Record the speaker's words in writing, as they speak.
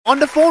On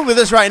the phone with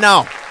us right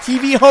now,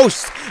 TV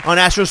host on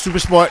Astro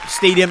Supersport,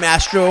 Stadium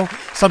Astro.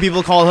 Some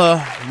people call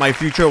her my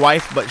future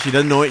wife, but she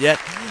doesn't know it yet.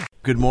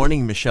 Good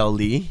morning, Michelle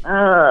Lee.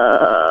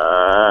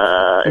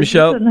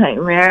 Michelle, it's a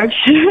nightmare.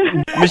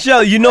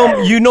 Michelle, you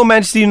know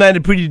Manchester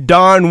United pretty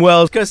darn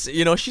well. Because,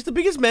 she's the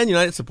biggest Man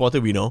United supporter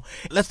we know.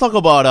 Let's talk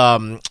about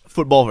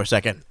football for a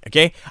second,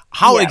 okay?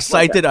 How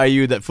excited are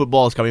you that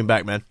football is coming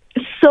back, man?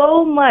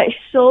 So much,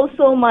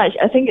 so much.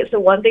 I think it's the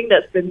one thing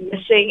that's been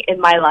missing in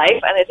my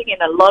life, and I think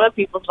in a lot of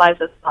people's lives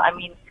as well. I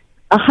mean,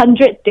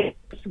 100 days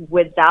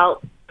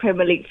without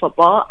Premier League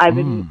football. I've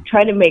been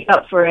trying to make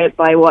up for it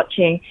by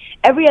watching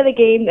every other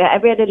game,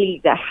 every other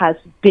league that has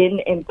been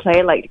in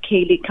play, like the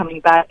K-League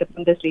coming back, the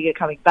Bundesliga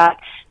coming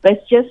back. But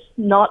it's just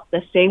not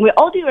the same. With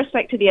all due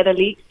respect to the other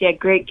leagues, they're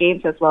great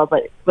games as well.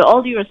 But with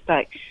all due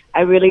respect,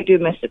 I really do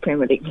miss the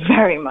Premier League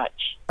very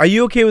much. Are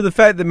you okay with the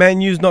fact that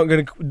Man U's not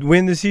going to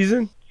win this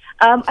season?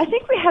 I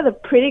think we had a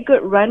pretty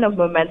good run of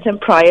momentum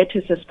prior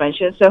to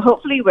suspension, so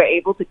hopefully we're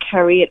able to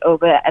carry it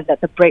over and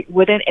that the break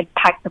wouldn't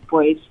impact the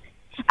boys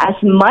as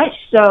much.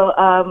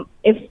 So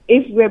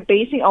if we're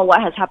basing on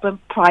what has happened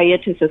prior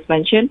to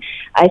suspension,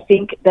 I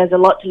think there's a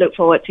lot to look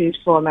forward to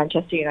for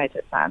Manchester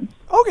United fans.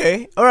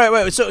 Okay, all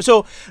right.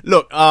 So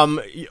look,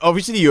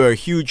 obviously you're a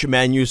huge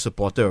Man U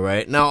supporter,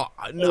 right? Now,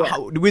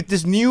 with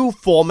this new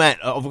format,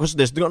 of course,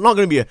 there's not going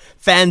to be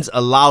fans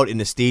allowed in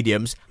the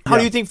stadiums. How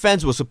do you think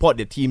fans will support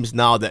their teams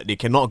now that they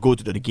cannot go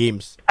to the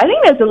games? I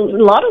think there's a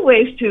lot of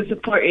ways to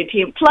support your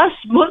team. Plus,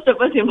 most of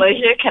us in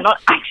Malaysia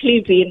cannot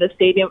actually be in the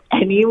stadium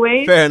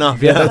anyway. Fair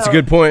enough. Yeah, that's a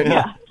good point.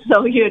 Yeah.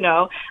 So,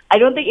 I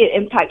don't think it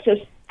impacts us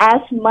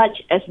as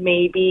much as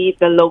maybe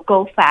the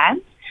local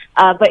fans.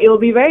 But it will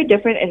be very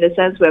different in the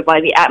sense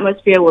whereby the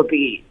atmosphere will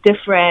be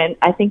different.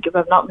 I think, if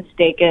I'm not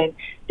mistaken,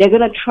 they're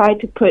going to try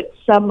to put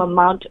some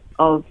amount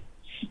of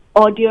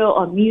audio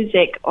or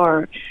music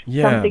or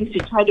some things to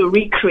try to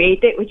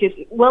recreate it, which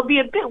will be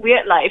a bit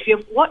weird. Like if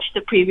you've watched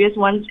the previous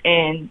ones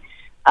in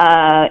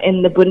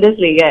the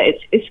Bundesliga,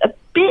 it's a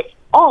bit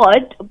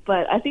odd,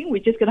 but I think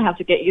we're just going to have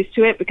to get used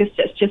to it because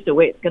that's just the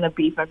way it's going to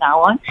be from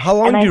now on. How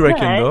long do you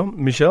reckon, though,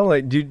 Michelle?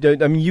 Like,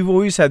 you've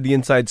always had the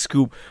inside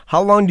scoop.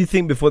 How long do you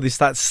think before they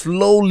start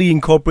slowly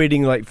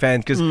incorporating like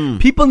fans? Because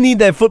people need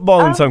their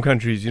football in some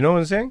countries. You know what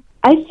I'm saying?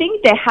 I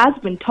think there has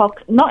been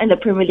talk, not in the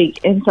Premier League,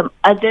 in some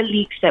other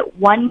leagues, that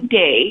one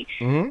day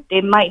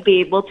they might be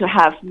able to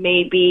have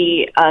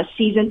maybe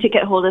season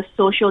ticket holders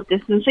social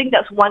distancing.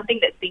 That's one thing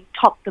that's being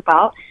talked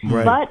about,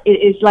 but it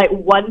is like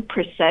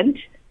 1%.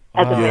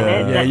 At the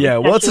minute. Yeah.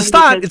 Well, it's a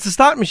start. It's a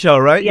start, Michelle,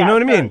 right? You know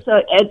what I mean?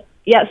 So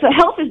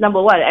health is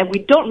number one, and we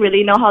don't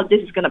really know how this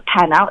is going to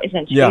pan out,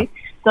 essentially. Yeah.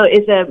 So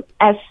it's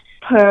as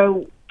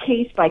per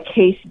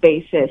case-by-case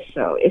basis,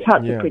 so it's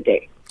hard to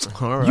predict.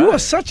 All right. You are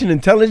such an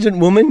intelligent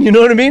woman, you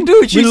know what I mean?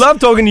 Dude, we love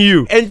talking to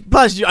you. And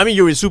plus, you're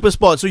in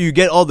Supersport, so you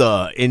get all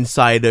the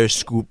insider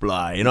scoop, you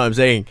know what I'm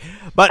saying?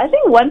 But I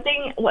think one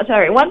thing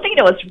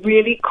that was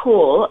really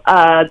cool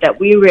that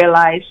we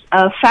realized,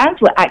 fans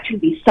will actually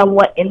be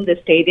somewhat in the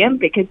stadium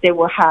because they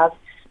will have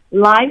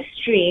live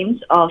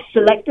streams of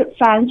selected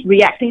fans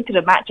reacting to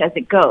the match as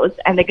it goes,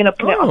 and they're going to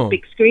put it on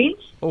big screens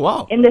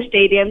in the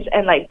stadiums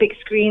and like big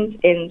screens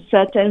in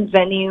certain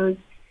venues.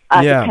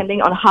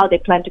 Depending on how they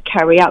plan to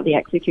carry out the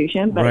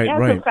execution. But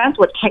so fans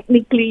would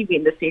technically be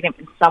in the stadium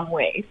in some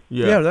ways.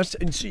 Yeah,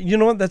 you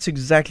know what? That's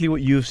exactly what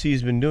UFC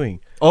has been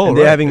doing. And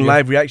they're having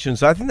live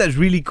reactions. So I think that's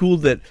really cool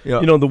that,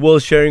 the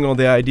world's sharing all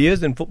their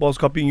ideas and football's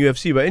copying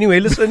UFC. But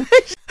anyway, listen.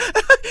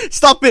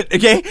 Stop it,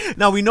 okay?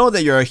 Now, we know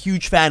that you're a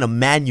huge fan of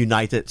Man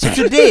United.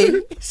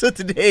 So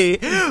today,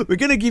 we're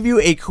going to give you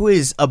a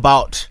quiz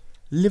about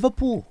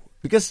Liverpool.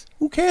 Because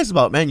who cares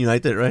about Man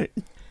United, right?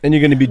 And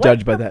you're going to be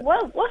judged by that.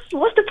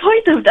 What's the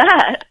point of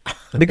that?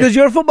 Because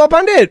you're a football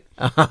pundit.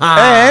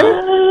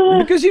 And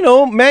because,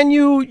 Man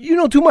U, you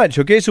know too much,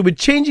 okay? So we're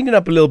changing it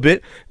up a little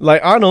bit.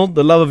 Like Arnold,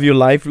 the love of your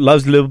life,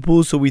 loves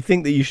Liverpool, so we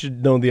think that you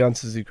should know the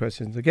answers to these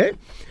questions, okay?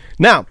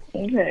 Now,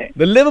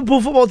 the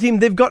Liverpool football team,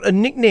 they've got a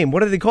nickname.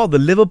 What are they called? The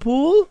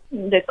Liverpool?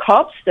 The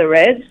Cops, the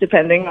Reds,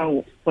 depending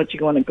on what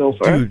you want to go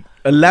for. Dude,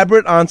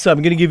 elaborate answer.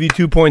 I'm going to give you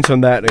 2 points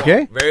on that,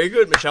 okay? Very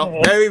good,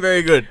 Michelle. Very,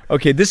 very good.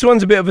 Okay, this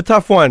one's a bit of a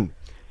tough one.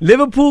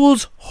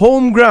 Liverpool's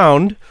home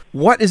ground,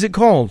 what is it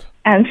called?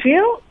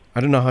 Anfield? I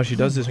don't know how she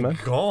does this, man.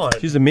 God.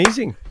 She's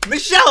amazing.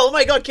 Michelle, oh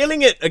my God,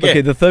 killing it.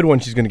 Okay, the third one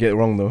she's going to get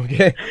wrong, though.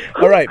 Okay.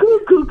 All right.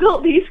 Who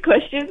Googled these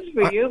questions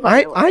for you?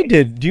 I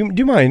did. Do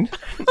you mind?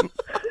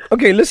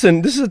 Okay,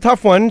 listen, this is a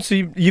tough one. So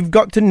you've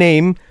got to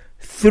name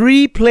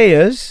 3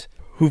 players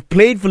who've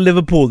played for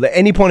Liverpool at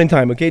any point in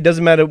time, okay? It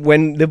doesn't matter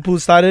when Liverpool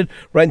started,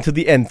 right until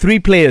the end. 3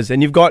 players,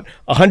 and you've got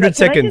 100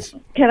 seconds.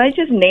 Can I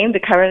just name the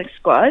current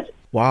squad?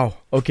 Wow.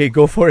 Okay,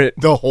 go for it.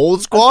 The whole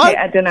squad? Okay,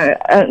 I don't know.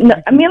 No,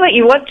 I mean, like,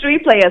 you want 3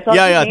 players. So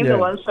I'll name the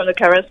ones from the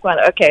current squad.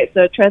 Okay,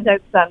 so Trent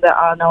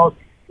Alexander-Arnold,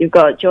 you've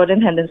got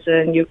Jordan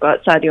Henderson, you've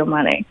got Sadio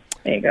Mane.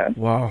 There you go.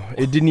 Wow.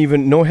 It didn't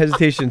even, no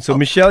hesitation. So,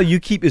 Michelle, you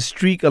keep his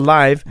streak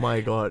alive.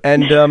 My God.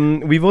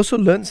 And we've also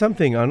learned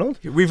something, Arnold.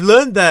 We've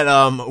learned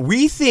that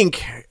we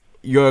think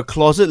you're a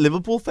closet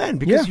Liverpool fan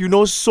because Yeah. you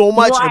know so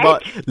much What?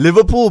 about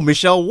Liverpool,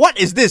 Michelle. What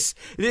is this?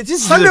 This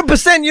is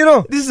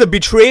 100%, this is a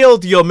betrayal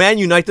to your Man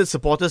United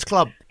supporters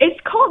club. It's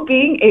called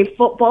being a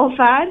football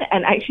fan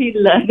and actually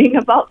learning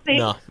about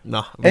things.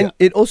 No. And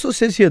it also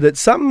says here that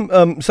some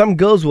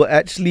girls will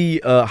actually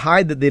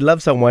hide that they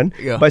love someone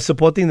Yeah. by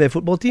supporting their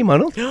football team,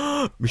 Arnold.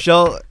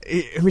 Michelle,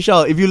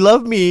 if you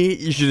love me,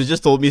 you should have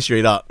just told me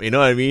straight up. You know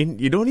what I mean?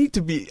 You don't need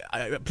to be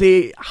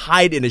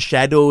hide in the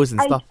shadows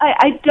and stuff.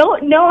 I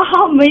don't know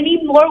how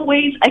many more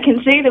ways I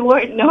can say the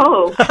word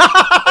no.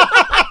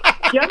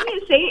 Do you want me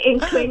to say it in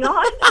Klingon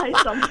or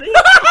something?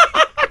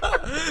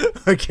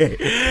 Okay.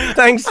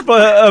 Thanks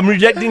for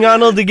rejecting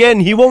Arnold again.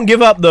 He won't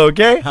give up though,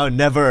 okay? How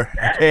never.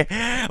 Okay.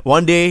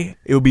 One day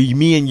it will be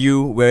me and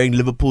you wearing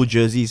Liverpool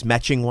jerseys,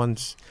 matching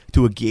ones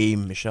to a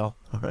game, Michelle.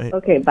 All right.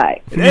 Okay,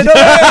 bye. Hey,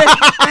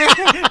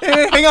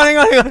 hang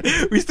on.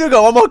 We still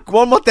got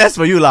one more test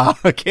for you, lah.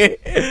 Okay.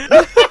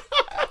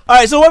 All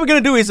right. So what we're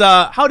gonna do is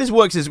how this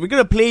works is we're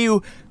gonna play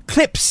you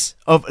clips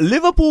of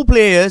Liverpool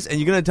players, and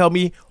you're gonna tell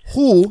me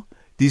who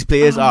these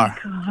players are.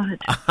 God,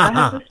 I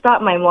have to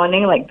start my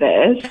morning like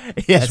this.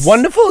 Yes. It's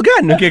wonderful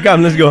again. Okay,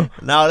 come, let's go.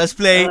 Now let's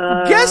play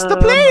Guess the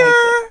Player.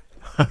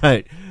 All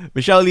right.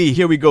 Michelle Lee,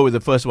 here we go with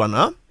the first one,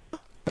 huh?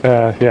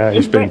 Yeah,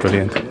 he's been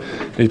brilliant.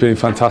 He's been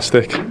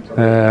fantastic.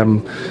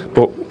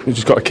 But you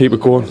just got to keep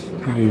it going.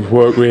 His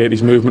work rate,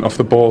 his movement off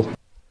the ball.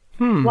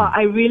 Wow,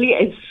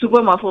 it's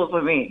super muffled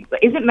for me.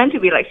 But is it meant to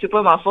be like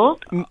super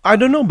muffled? I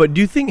don't know, but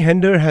do you think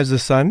Hender has a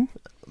son?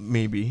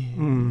 Maybe.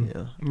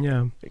 Yeah.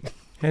 Yeah.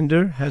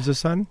 Hender has a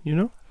son, you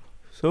know?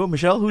 So,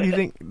 Michelle, who do you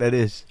think that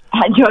is?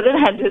 Jordan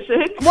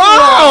Henderson.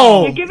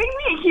 Wow! You're giving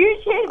me a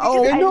huge hint.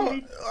 Oh,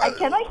 because I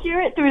cannot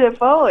hear it through the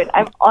phone.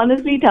 I'm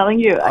honestly telling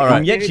you. All right.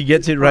 And yet she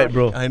gets it right,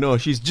 bro. I know,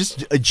 she's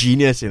just a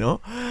genius, you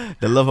know?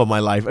 The love of my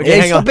life. Okay, Hey,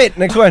 hang stop on. it.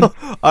 Next one. All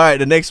right,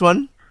 the next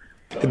one.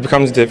 It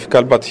becomes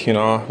difficult, but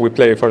we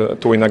play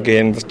to win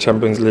again the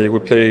Champions League. We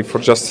play we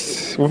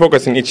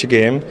focus in each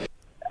game.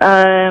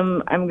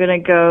 I'm gonna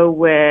go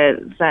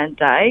with Van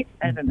Dijk.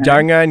 I don't know.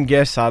 Jangan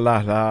guess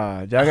salah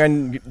lah.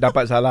 Jangan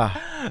dapat salah.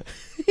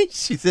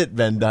 She said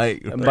Van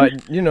Dijk.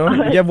 But, you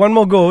have one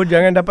more go.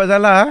 Jangan dapat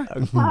salah.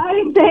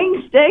 Fine,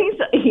 thanks,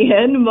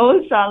 Ian.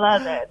 Mo Salah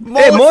then.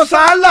 Hey, Mo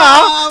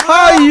Salah!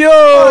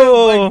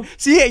 Ayo!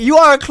 See, you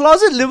are a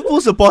closet Liverpool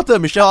supporter,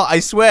 Michelle, I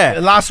swear.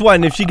 Last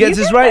one. If she gets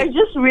You this guys right. are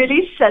just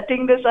really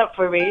setting this up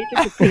for me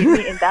to paint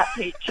me in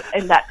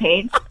that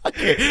pain.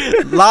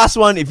 Last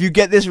one, if you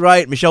get this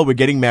right, Michelle, we're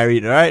getting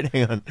married, all right?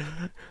 Hang on.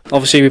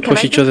 Obviously, we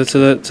push each other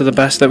to the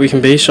best that we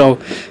can be. So,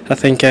 I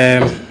think,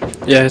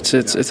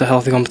 it's a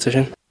healthy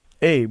competition.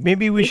 Hey,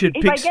 maybe we should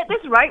If pick. I get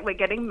this right, we're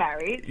getting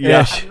married.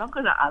 Yeah. I'm not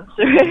gonna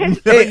answer it.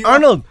 Hey,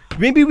 Arnold,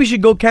 maybe we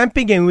should go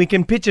camping and we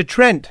can pitch a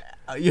trend.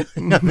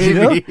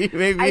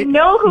 Maybe. I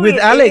know who With it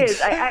Alex.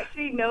 is. I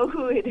actually know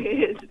who it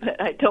is, but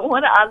I don't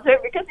want to answer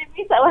it because it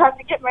means I will have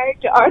to get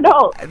married to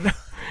Arnold.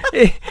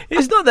 Hey,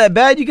 it's not that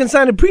bad. You can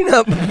sign a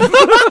prenup.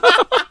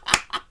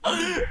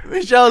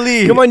 Michelle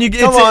Lee. Come on,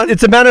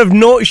 it's a matter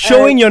of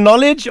showing your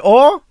knowledge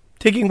or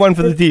taking one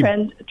for the team.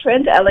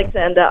 Trent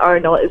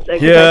Alexander-Arnold is like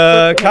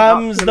Here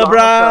comes the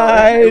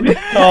bride,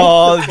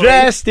 all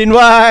dressed in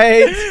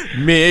white.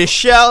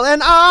 Michelle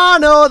and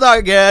Arnold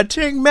are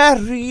getting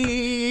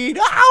married.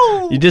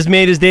 Ow! You just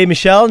made his day,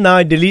 Michelle. Now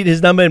I delete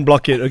his number and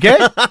block it, okay?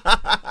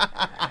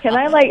 Can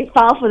I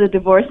file for the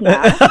divorce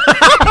now?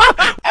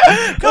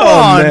 Come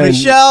on, man.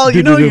 Michelle.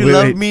 You know you Wait,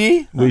 love wait.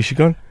 me. Where is she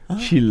gone?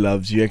 She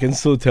loves you. I can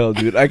so tell,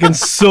 dude. I can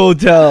so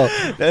tell.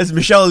 That's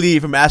Michelle Lee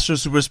from Astro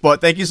Super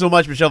Sport. Thank you so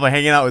much, Michelle, for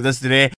hanging out with us today.